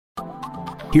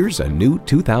Here's a new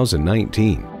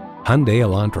 2019 Hyundai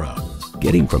Elantra.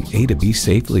 Getting from A to B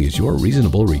safely is your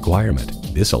reasonable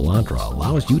requirement. This Elantra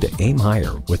allows you to aim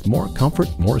higher with more comfort,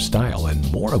 more style,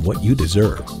 and more of what you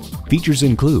deserve. Features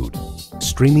include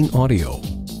streaming audio,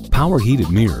 power heated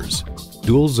mirrors,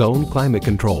 dual zone climate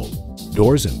control,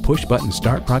 doors and push button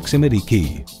start proximity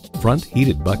key, front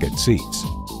heated bucket seats,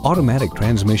 automatic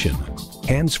transmission,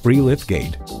 hands-free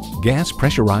liftgate, gas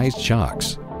pressurized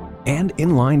shocks, and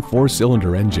inline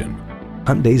 4-cylinder engine.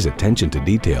 Hyundai's attention to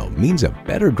detail means a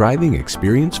better driving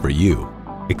experience for you.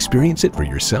 Experience it for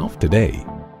yourself today.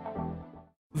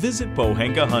 Visit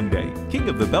Pohanka Hyundai, King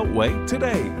of the Beltway,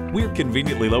 today. We're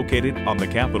conveniently located on the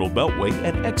Capitol Beltway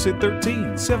at Exit 13,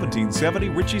 1770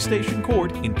 Ritchie Station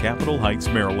Court in Capitol Heights,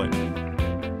 Maryland.